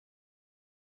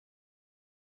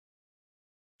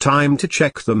Time to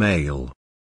check the mail.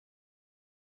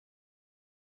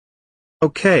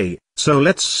 Okay, so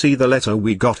let's see the letter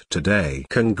we got today.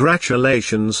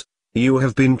 Congratulations, you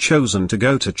have been chosen to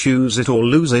go to Choose It or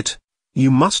Lose It.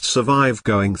 You must survive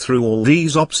going through all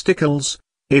these obstacles.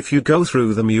 If you go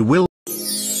through them, you will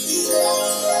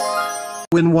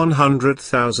win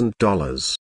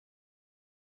 $100,000.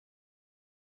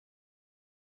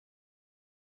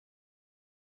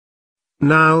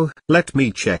 Now, let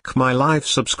me check my live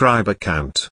subscriber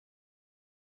count.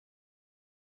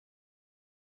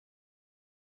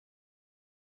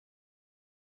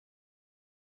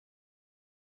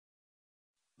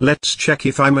 Let's check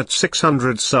if I'm at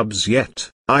 600 subs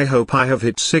yet. I hope I have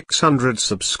hit 600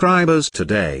 subscribers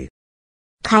today.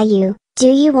 Caillou, do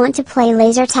you want to play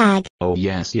laser tag? Oh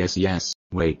yes.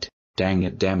 Wait, dang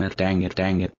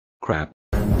it, crap.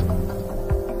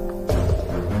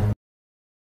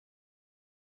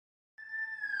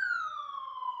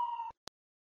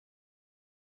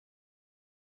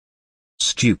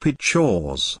 Stupid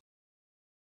chores.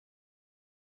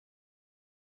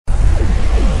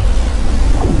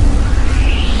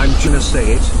 I'm gonna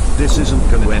say it, this isn't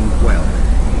gonna end well.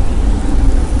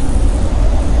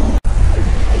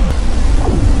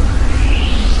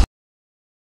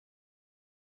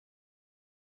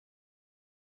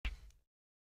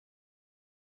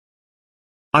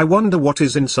 I wonder what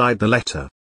is inside the letter.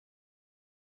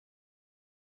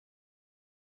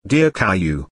 Dear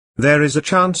Caillou, there is a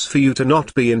chance for you to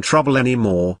not be in trouble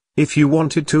anymore. If you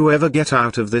wanted to ever get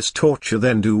out of this torture,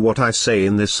 then do what I say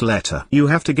in this letter. You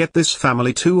have to get this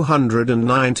family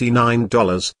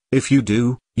 $299. If you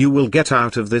do, you will get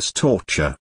out of this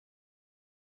torture.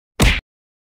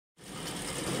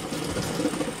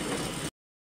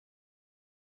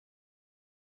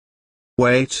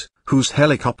 Wait, whose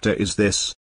helicopter is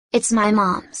this? It's my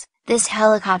mom's. This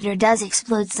helicopter does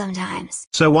explode sometimes.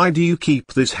 So why do you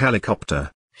keep this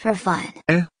helicopter? For fun.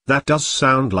 That does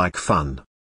sound like fun.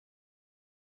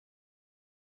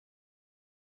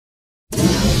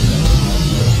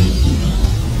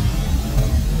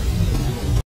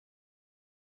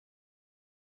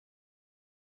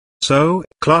 So,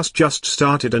 class just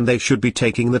started and they should be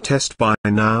taking the test by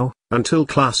now. Until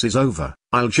class is over,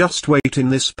 I'll just wait in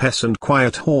this peasant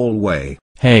quiet hallway.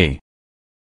 Hey!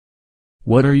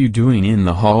 What are you doing in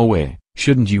the hallway?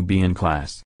 Shouldn't you be in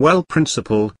class? Well,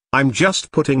 principal, I'm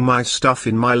just putting my stuff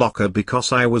in my locker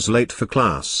because I was late for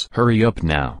class. Hurry up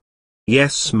now.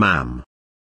 Yes, ma'am.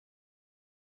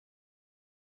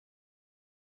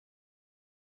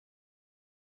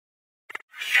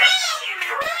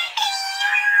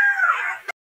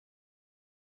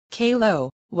 Caillou,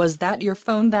 was that your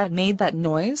phone that made that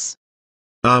noise?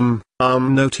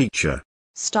 No, teacher.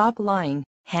 Stop lying,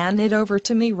 hand it over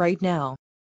to me right now.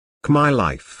 My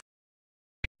life.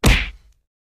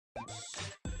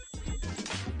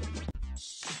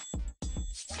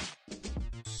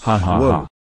 Ha ha Whoa. ha.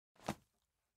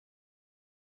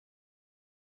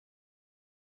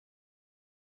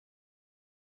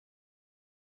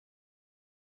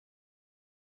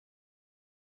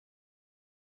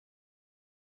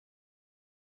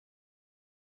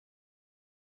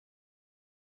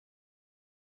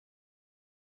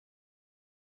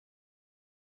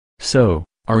 So,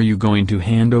 are you going to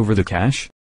hand over the cash?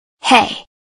 Hey!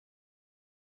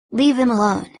 Leave him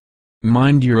alone.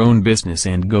 Mind your own business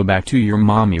and go back to your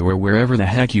mommy or wherever the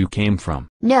heck you came from.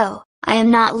 No, I am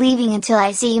not leaving until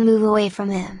I see you move away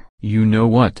from him. You know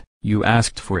what, you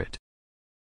asked for it.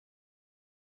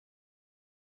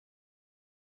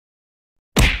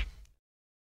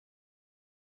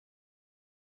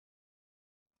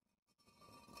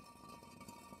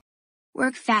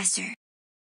 Work faster.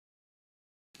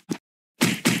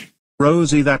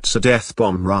 Rosie, that's a death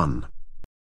bomb run.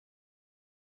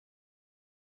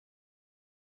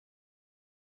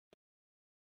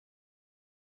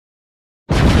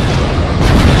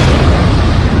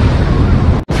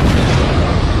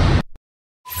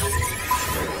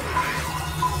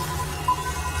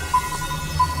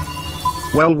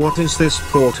 Well, what is this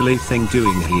portally thing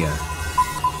doing here?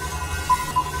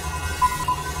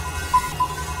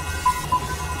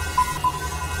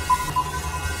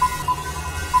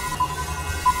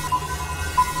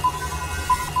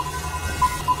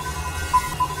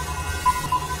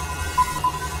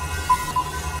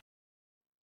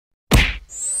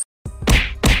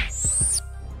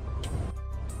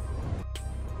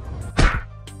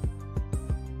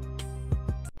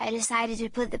 I decided to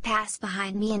put the past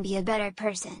behind me and be a better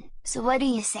person. So what do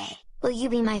you say? Will you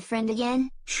be my friend again?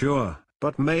 Sure,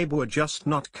 but maybe we're just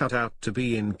not cut out to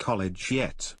be in college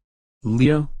yet.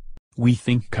 Leo? We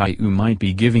think Caillou might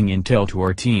be giving intel to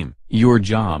our team. Your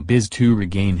job is to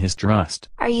regain his trust.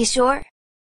 Are you sure?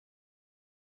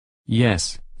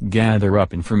 Yes, gather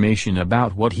up information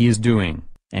about what he is doing,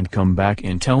 and come back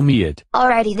and tell me it.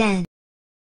 Alrighty then.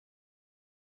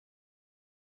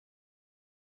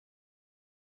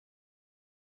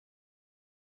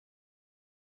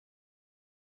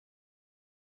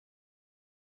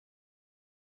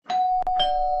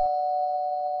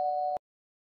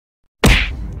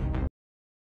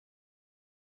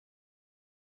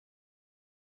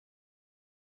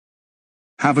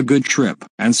 Have a good trip,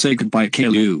 and say goodbye,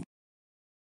 Caillou.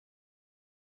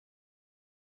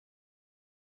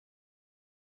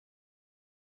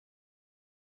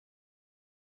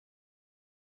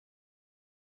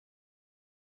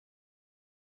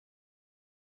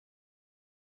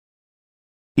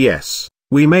 Yes,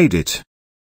 we made it.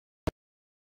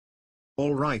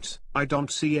 Alright, I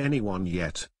don't see anyone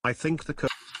yet. I think the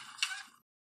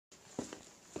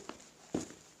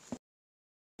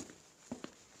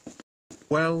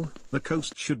Well, the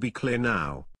coast should be clear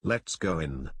now. Let's go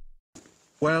in.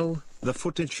 Well, the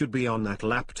footage should be on that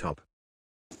laptop.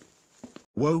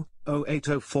 Whoa,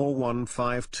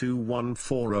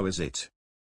 0804152140 is it?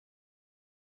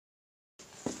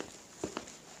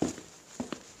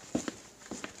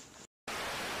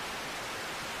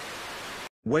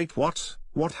 Wait, what?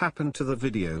 What happened to the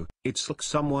video? It's like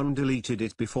someone deleted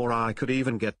it before I could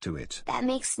even get to it. That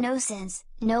makes no sense.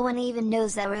 No one even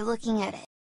knows that we're looking at it.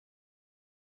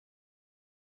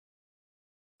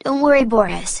 Don't worry,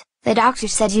 Boris. The doctor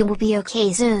said you will be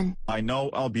okay soon. I know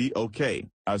I'll be okay,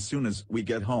 as soon as we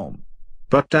get home.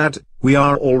 But Dad, we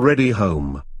are already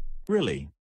home. Really?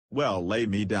 Well, lay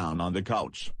me down on the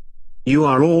couch. You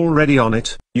are already on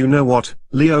it. You know what,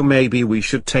 Leo, maybe we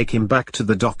should take him back to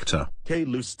the doctor.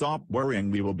 Caillou, stop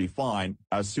worrying, we will be fine,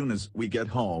 as soon as we get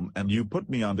home and you put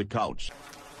me on the couch.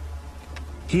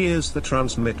 Here's the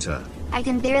transmitter. I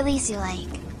can barely see like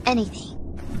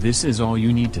anything. This is all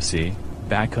you need to see.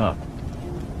 Back up.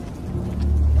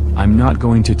 I'm not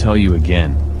going to tell you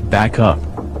again. Back up.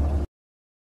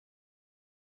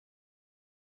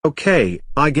 Okay,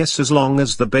 I guess as long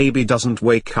as the baby doesn't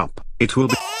wake up, it will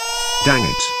be. Dang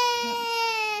it.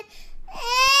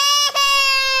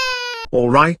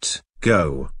 Alright,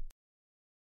 go.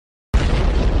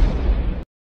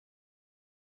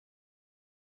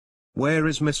 Where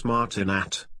is Miss Martin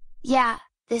at? Yeah,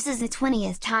 this is the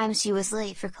 20th time she was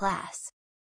late for class.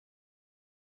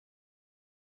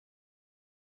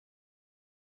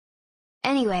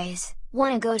 Anyways,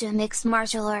 wanna go to a mixed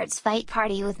martial arts fight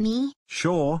party with me?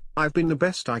 Sure, I've been the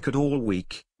best I could all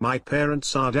week. My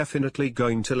parents are definitely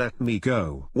going to let me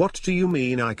go. What do you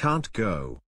mean I can't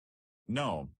go?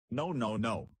 No.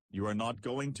 You are not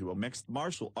going to a mixed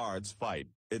martial arts fight.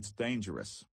 It's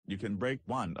dangerous. You can break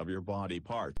one of your body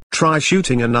part. Try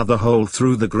shooting another hole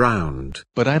through the ground.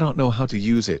 But I don't know how to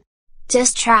use it.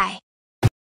 Just try.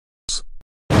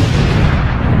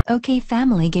 Okay,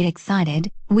 family, get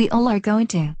excited. We all are going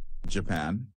to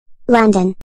Japan?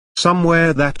 London.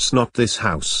 Somewhere that's not this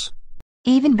house.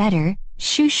 even better,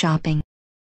 shoe shopping.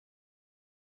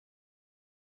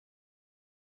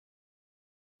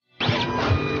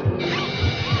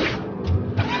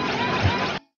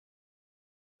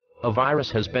 A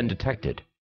virus has been detected.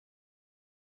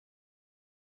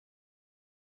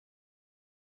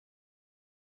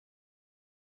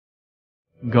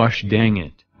 Gosh dang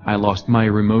it, I lost my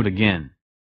remote again.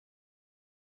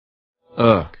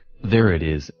 Ugh, there it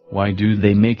is. Why do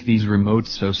they make these remotes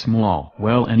so small?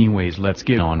 Well, anyways, let's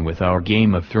get on with our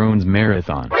Game of Thrones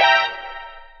marathon.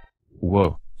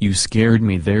 Whoa, you scared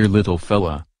me there, little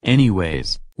fella.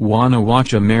 Anyways, wanna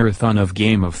watch a marathon of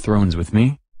Game of Thrones with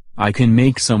me? I can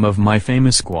make some of my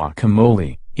famous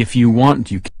guacamole, if you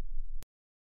want you can.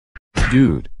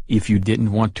 Dude, if you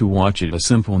didn't want to watch it, a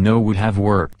simple no would have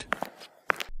worked.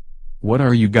 What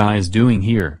are you guys doing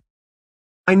here?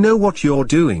 I know what you're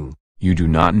doing. You do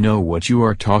not know what you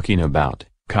are talking about,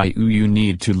 Caillou. You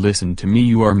need to listen to me.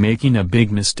 You are making a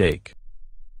big mistake.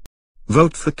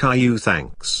 Vote for Caillou,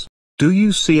 thanks. Do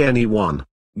you see anyone?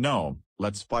 No,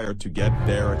 let's fire to get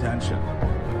their attention.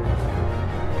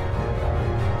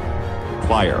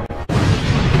 Fire.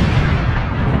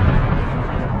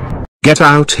 Get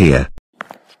out here.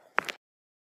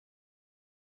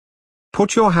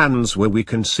 Put your hands where we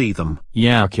can see them.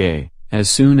 Yeah, okay, as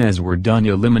soon as we're done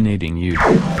eliminating you.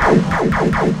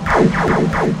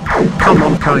 Come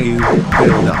on, Caillou,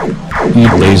 build up.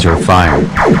 Eat laser fire.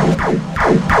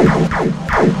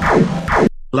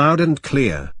 Loud and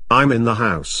clear, I'm in the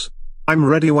house. I'm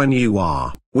ready when you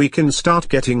are. We can start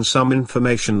getting some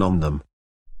information on them.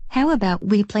 How about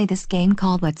we play this game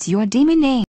called What's Your Demon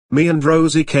Name? Me and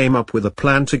Rosie came up with a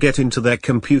plan to get into their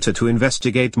computer to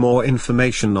investigate more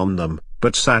information on them,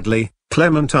 but sadly,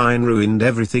 Clementine ruined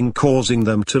everything, causing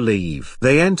them to leave.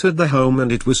 They entered the home and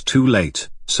it was too late,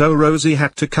 so Rosie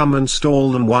had to come and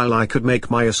stall them while I could make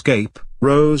my escape.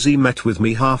 Rosie met with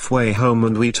me halfway home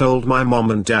and we told my mom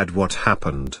and dad what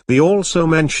happened. They also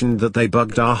mentioned that they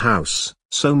bugged our house,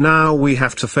 so now we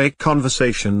have to fake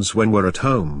conversations when we're at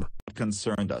home. What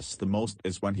concerned us the most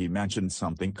is when he mentioned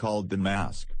something called the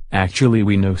mask. Actually,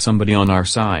 we know somebody on our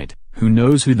side, who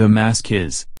knows who the mask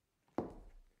is.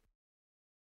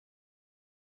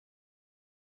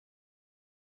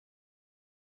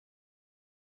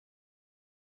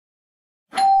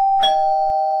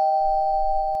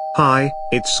 Hi,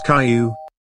 it's Caillou.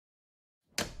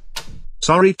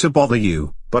 Sorry to bother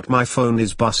you, but my phone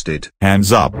is busted.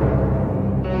 Hands up.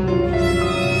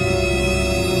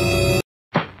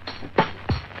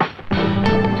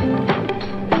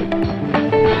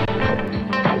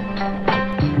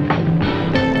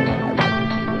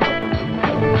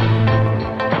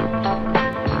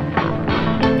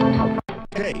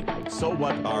 Okay, so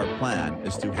what our plan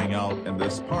is to hang out in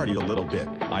this party a little bit.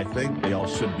 I think they all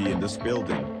should be in this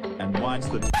building, and once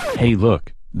the— Hey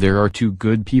look, there are two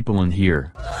good people in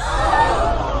here.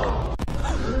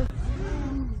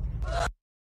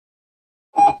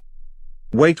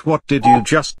 Wait, what did you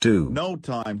just do? No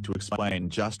time to explain,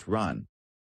 just run.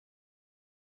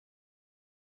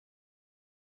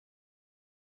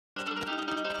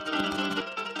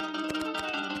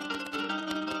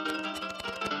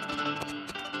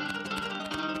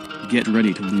 Get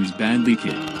ready to lose badly,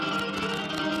 kid.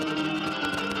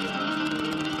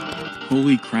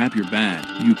 Holy crap, you're bad.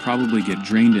 You probably get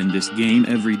drained in this game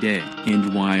every day.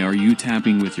 And why are you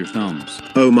tapping with your thumbs?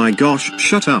 Oh my gosh,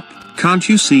 shut up. Can't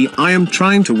you see I am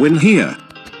trying to win here?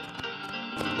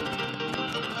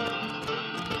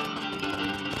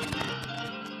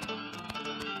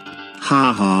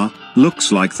 Haha,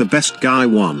 looks like the best guy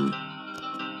won.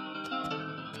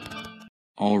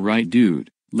 Alright dude,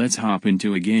 let's hop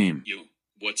into a game. Yo,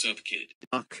 what's up kid?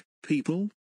 Fuck, people?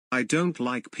 I don't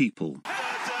like people.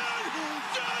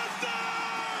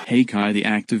 Hey Kai the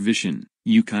Activision,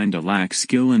 you kinda lack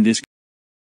skill in this.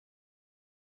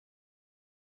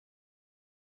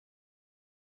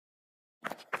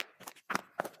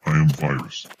 I am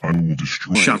Virus. I will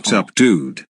destroy. Shut up,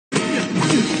 dude.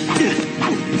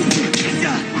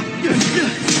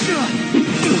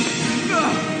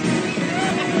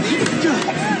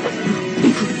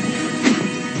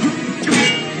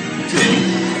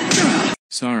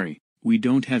 Sorry, we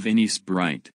don't have any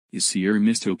Sprite. Is Sierra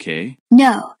Mist okay?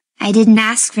 No, I didn't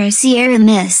ask for a Sierra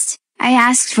Mist. I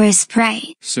asked for a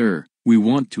Sprite. Sir, we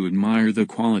want to admire the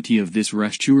quality of this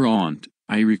restaurant.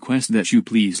 I request that you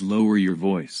please lower your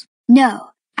voice.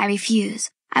 No, I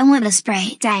refuse. I want a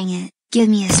Sprite. Dang it. Give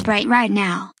me a Sprite right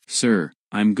now. Sir,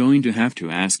 I'm going to have to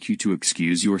ask you to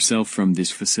excuse yourself from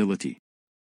this facility.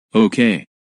 Okay.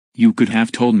 You could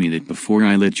have told me that before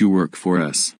I let you work for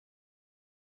us.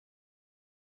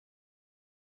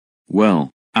 Well,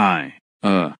 I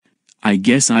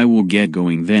guess I will get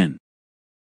going then.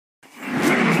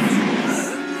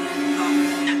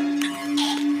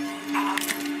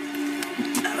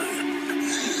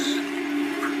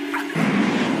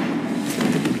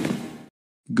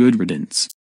 Good riddance.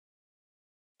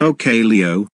 Okay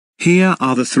Leo, here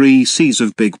are the 3 C's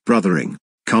of big brothering: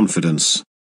 confidence,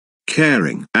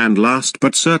 caring, and last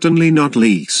but certainly not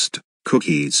least,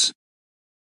 cookies.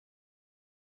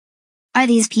 Are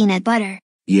these peanut butter?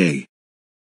 Yay.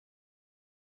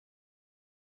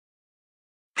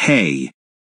 Hey.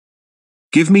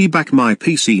 Give me back my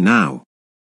PC now.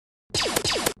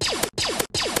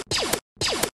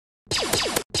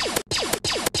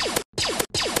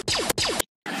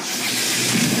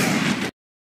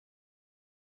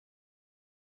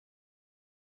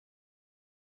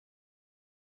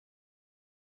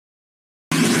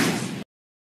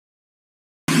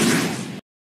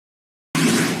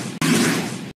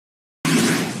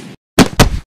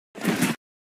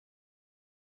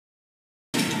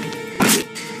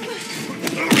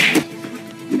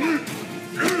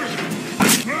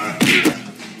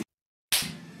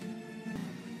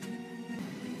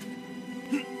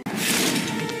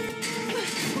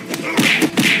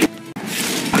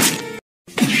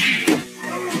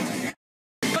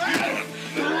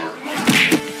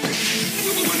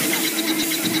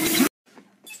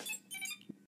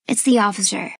 It's the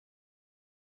officer.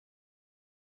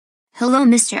 Hello,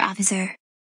 Mr. Officer.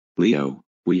 Leo,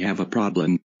 we have a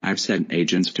problem. I've sent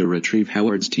agents to retrieve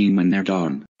Howard's team and they're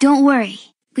gone. Don't worry.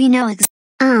 We know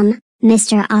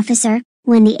Mr. Officer,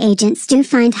 when the agents do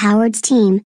find Howard's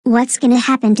team, What's gonna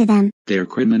happen to them? They're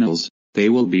criminals. They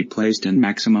will be placed in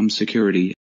maximum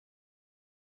security.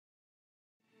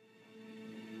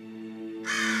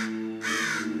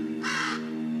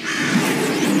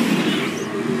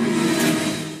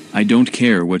 I don't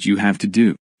care what you have to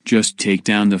do, just take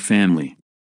down the family.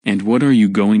 And what are you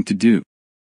going to do?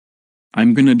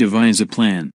 I'm gonna devise a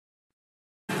plan.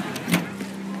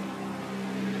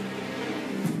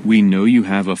 We know you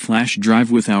have a flash drive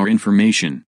with our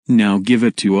information, now give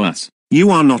it to us. You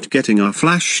are not getting our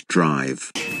flash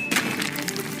drive.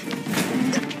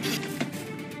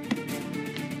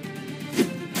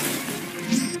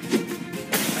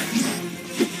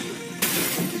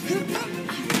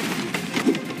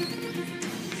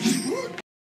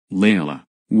 Layla,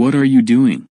 what are you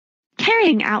doing?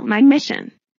 Carrying out my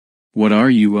mission. What are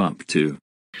you up to?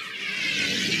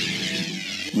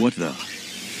 What the?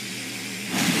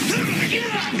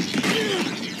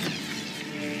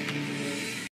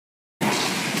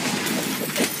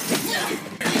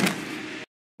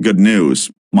 Good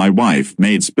news, my wife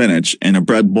made spinach in a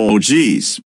bread bowl.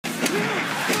 Geez.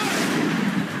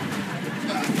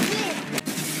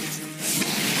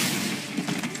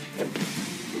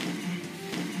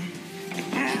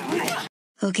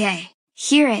 Okay,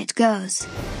 here it goes.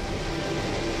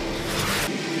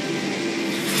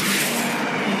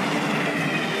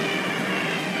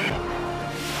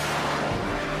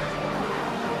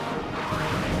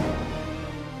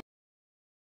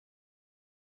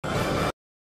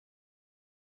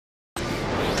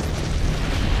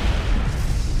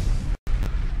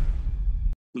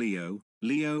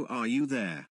 Leo, are you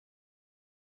there?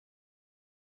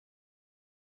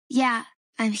 Yeah,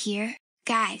 I'm here.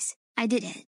 Guys, I did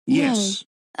it. Yes. Yay.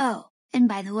 Oh, and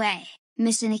by the way,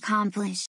 mission accomplished.